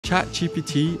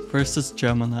ChatGPT versus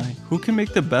Gemini. Who can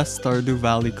make the best Stardew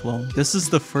Valley clone? This is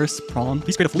the first prompt.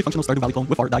 Please create a fully functional Stardew Valley clone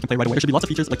with art that I can play right away. There should be lots of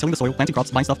features like tilling the soil, planting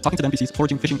crops, buying stuff, talking to the NPCs,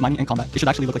 foraging, fishing, mining, and combat. It should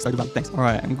actually look like Stardew Valley. Thanks.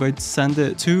 Alright, I'm going to send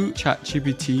it to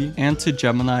ChatGPT and to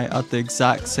Gemini at the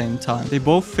exact same time. They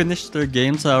both finished their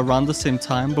games at around the same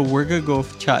time, but we're gonna go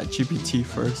with ChatGPT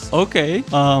first. Okay.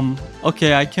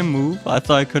 Okay, I can move. I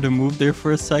thought I could have moved there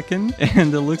for a second.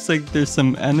 And it looks like there's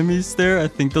some enemies there. I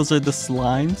think those are the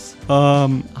slimes.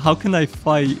 How can I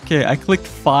fight? Okay, I clicked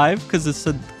 5 because it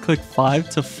said click 5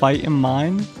 to fight in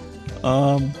mine.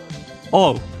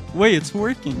 Oh, wait, it's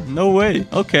working. No way.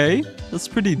 Okay, that's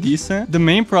pretty decent. The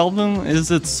main problem is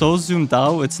it's so zoomed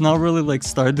out. It's not really like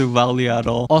Stardew Valley at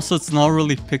all. Also, it's not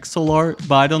really pixel art,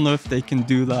 but I don't know if they can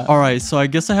do that. All right, so I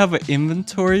guess I have an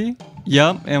inventory.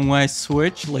 Yep, and when I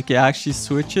switch, like it actually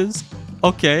switches.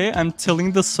 Okay, I'm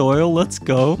tilling the soil. Let's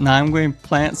go. Now I'm going to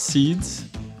plant seeds.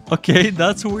 Okay,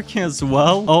 that's working as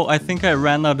well. Oh, I think I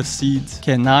ran out of seeds.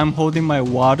 Okay, now I'm holding my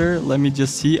water. Let me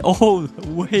just see. Oh,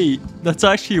 wait, that's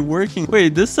actually working.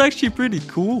 Wait, this is actually pretty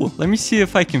cool. Let me see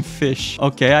if I can fish.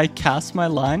 Okay, I cast my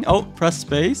line. Oh, press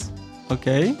space.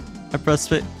 Okay, I press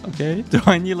space. Okay, do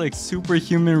I need like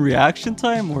superhuman reaction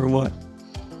time or what?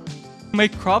 My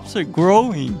crops are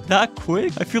growing that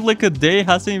quick. I feel like a day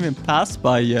hasn't even passed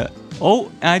by yet.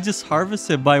 Oh, and I just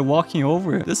harvested by walking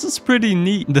over it. This is pretty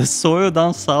neat. The soil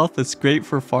down south is great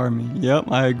for farming.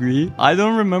 Yep, I agree. I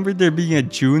don't remember there being a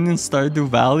June in Stardew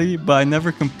Valley, but I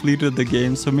never completed the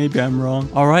game, so maybe I'm wrong.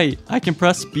 All right, I can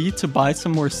press B to buy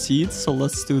some more seeds, so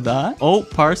let's do that. Oh,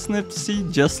 parsnip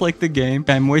seed, just like the game.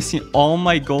 I'm wasting all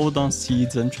my gold on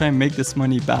seeds. I'm trying to make this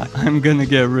money back. I'm gonna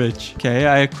get rich. Okay,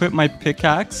 I equip my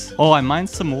pickaxe. Oh, I mined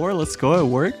some more. Let's go. It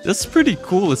worked. This is pretty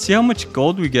cool. Let's see how much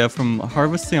gold we get from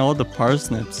harvesting all the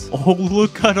parsnips. Oh,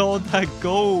 look at all that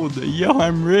gold. Yo,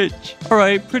 I'm rich. All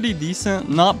right, pretty decent.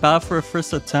 Not bad for a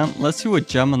first attempt. Let's see what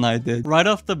Gemini did. Right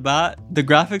off the bat, the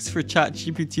graphics for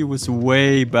ChatGPT was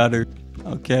way better.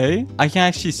 Okay, I can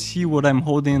actually see what I'm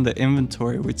holding in the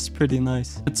inventory, which is pretty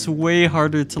nice. It's way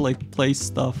harder to like place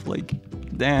stuff. Like,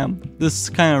 damn, this is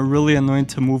kind of really annoying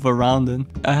to move around in.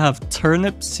 I have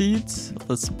turnip seeds.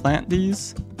 Let's plant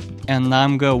these. And now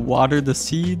I'm gonna water the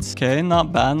seeds. Okay,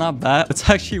 not bad, not bad. It's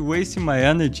actually wasting my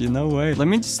energy. No way. Let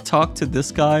me just talk to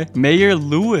this guy. Mayor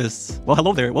Lewis. Well,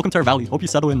 hello there. Welcome to our valley. Hope you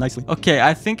settle in nicely. Okay,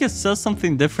 I think it says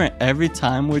something different every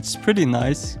time, which is pretty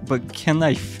nice. But can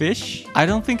I fish? I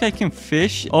don't think I can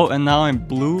fish. Oh, and now I'm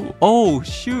blue. Oh,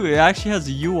 shoot. It actually has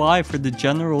a UI for the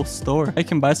general store. I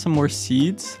can buy some more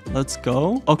seeds. Let's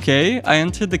go. Okay, I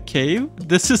entered the cave.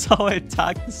 This is how I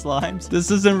attack the slimes.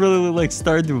 This isn't really like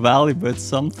Stardew Valley, but it's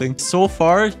something. So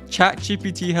far,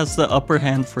 ChatGPT has the upper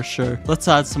hand for sure. Let's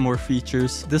add some more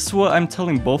features. This is what I'm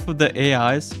telling both of the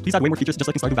AIs. Please add way more features just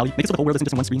like in Stardew Valley. Make it so the whole world isn't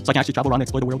just in one screen, so I can actually travel around and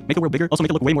explore the world. Make the world bigger. Also make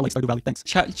it look way more like Stardew Valley. Thanks.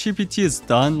 ChatGPT is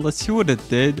done. Let's see what it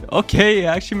did. Okay, it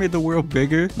actually made the world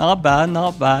bigger. Not bad,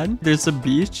 not bad. There's a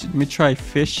beach. Let me try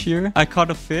fish here. I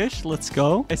caught a fish. Let's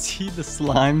go. I see the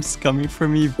slimes coming for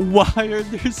me. Why are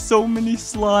there so many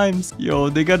slimes? Yo,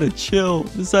 they gotta chill.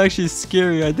 This is actually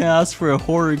scary. I didn't ask for a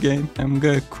horror game. I'm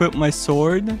gonna equip my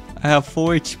sword. I have full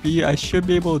HP. I should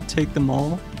be able to take them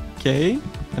all. Okay,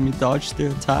 let me dodge their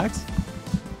attacks.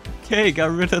 Okay,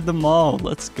 got rid of them all.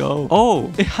 Let's go.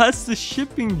 Oh, it has the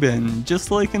shipping bin,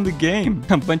 just like in the game.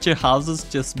 A bunch of houses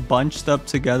just bunched up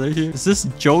together here. Is this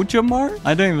Joja Mart?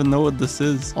 I don't even know what this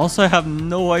is. Also, I have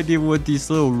no idea what these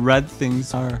little red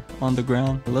things are on the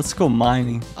ground. Let's go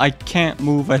mining. I can't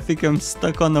move. I think I'm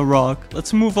stuck on the rock.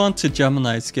 Let's move on to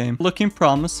Gemini's game. Looking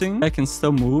promising. I can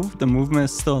still move. The movement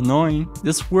is still annoying.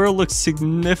 This world looks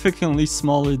significantly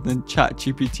smaller than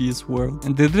ChatGPT's world.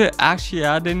 And did it actually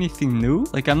add anything new?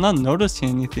 Like, I'm not noticing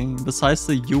anything besides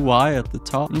the UI at the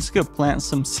top. I'm just gonna plant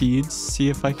some seeds, see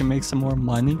if I can make some more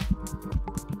money.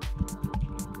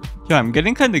 Yeah, I'm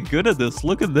getting kind of good at this.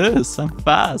 Look at this. I'm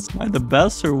fast. Am I the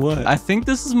best or what? I think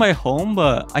this is my home,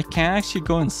 but I can't actually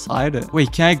go inside it.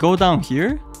 Wait, can I go down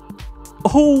here?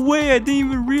 Oh, wait, I didn't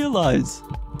even realize.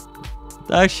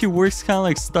 That actually works kind of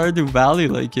like Stardew Valley.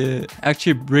 Like, it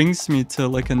actually brings me to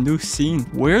like a new scene.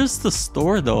 Where's the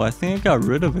store though? I think I got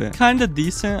rid of it. Kind of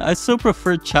decent. I still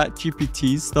prefer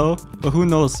ChatGPT's though, but who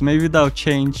knows, maybe that'll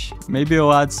change. Maybe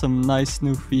it'll add some nice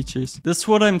new features. This is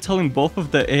what I'm telling both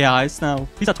of the AIs now.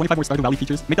 Please add 25 more Stardew Valley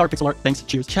features. Make our pixel art. Thanks.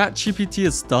 Cheers. ChatGPT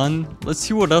is done. Let's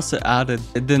see what else it added.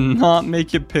 It did not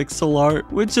make it pixel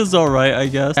art, which is all right, I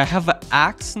guess. I have an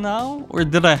axe now, or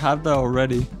did I have that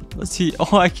already? Let's see.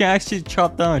 Oh, I can actually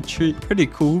chop down a tree. Pretty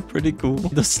cool. Pretty cool.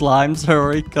 The slimes are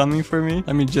already coming for me.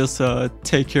 Let me just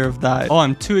take care of that. Oh,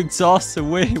 I'm too exhausted.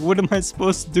 Wait, what am I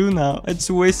supposed to do now? I just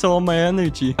waste all my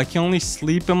energy. I can only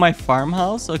sleep in my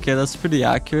farmhouse. Okay, that's pretty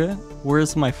accurate.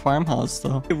 Where's my farmhouse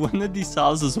though? One of these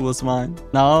houses was mine.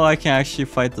 Now I can actually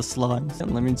fight the slimes.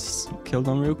 And let me just kill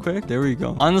them real quick. There we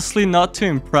go. Honestly, not too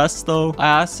impressed though.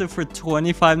 I asked it for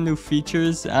 25 new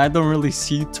features. And I don't really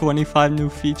see 25 new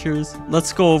features.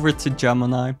 Let's go over to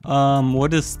Gemini.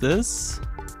 What is this?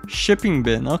 Shipping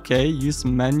bin. Okay, use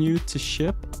menu to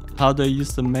ship. How do I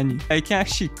use the menu? I can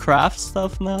actually craft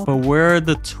stuff now. But where are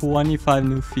the 25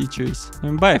 new features?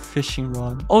 Let me buy a fishing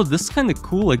rod. Oh, this is kind of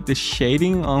cool. Like the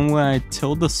shading on when I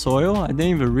till the soil. I didn't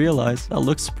even realize. That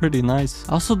looks pretty nice.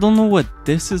 I also don't know what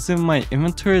this is in my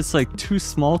inventory. It's like too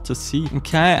small to see. And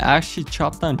can I actually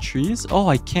chop down trees? Oh,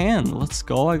 I can. Let's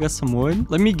go. I got some wood.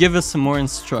 Let me give us some more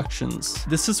instructions.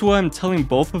 This is what I'm telling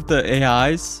both of the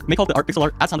AIs. Make all the art, pixel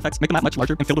art, add sound effects, make the map much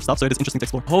larger and filled with stuff so it is interesting to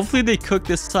explore. Hopefully they cook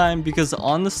this time because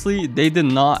honestly, they did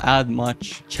not add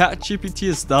much. ChatGPT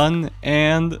is done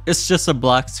and it's just a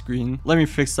black screen. Let me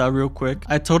fix that real quick.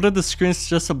 I told it the screen is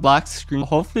just a black screen.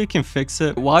 Hopefully it can fix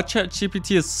it. While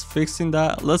ChatGPT is fixing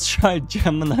that, let's try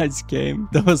Gemini's game.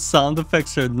 Those sound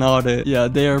effects are not it. Yeah,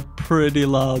 they are pretty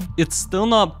loud. It's still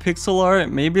not pixel art.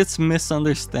 Maybe it's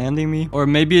misunderstanding me, or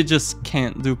maybe it just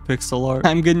can't do pixel art.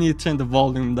 I'm gonna need to turn the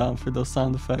volume down for those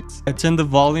sound effects. I turned the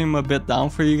volume a bit down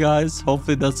for you guys.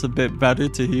 Hopefully that's a bit better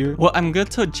to hear. What I'm gonna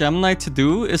tell Gemini to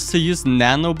do is to use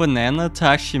Nano Banana to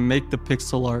actually make the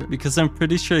pixel art, because I'm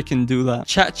pretty sure it can do that.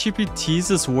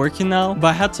 ChatGPT's is working now, but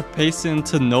I had to paste it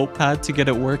into Notepad to get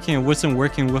it working. It wasn't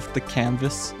working with the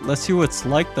canvas. Let's see what it's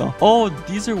like though. Oh,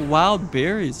 these are wild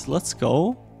berries. Let's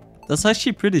go. That's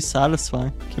actually pretty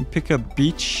satisfying. Can pick up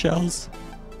beach shells.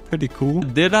 Pretty cool.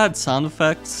 It did add sound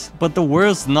effects, but the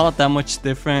world's not that much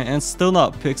different and still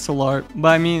not pixel art. But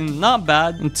I mean, not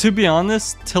bad. And to be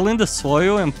honest, tilling the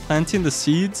soil and planting the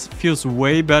seeds feels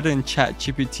way better in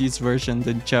ChatGPT's version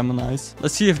than Gemini's.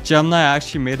 Let's see if Gemini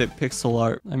actually made it pixel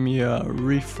art. Let me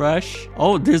refresh.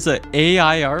 Oh, there's an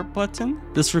AI art button.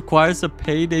 This requires a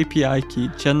paid API key.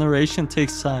 Generation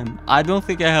takes time. I don't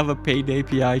think I have a paid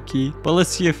API key, but let's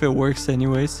see if it works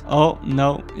anyways. Oh,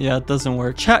 no. Yeah, it doesn't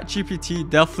work. ChatGPT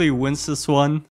definitely wins this one.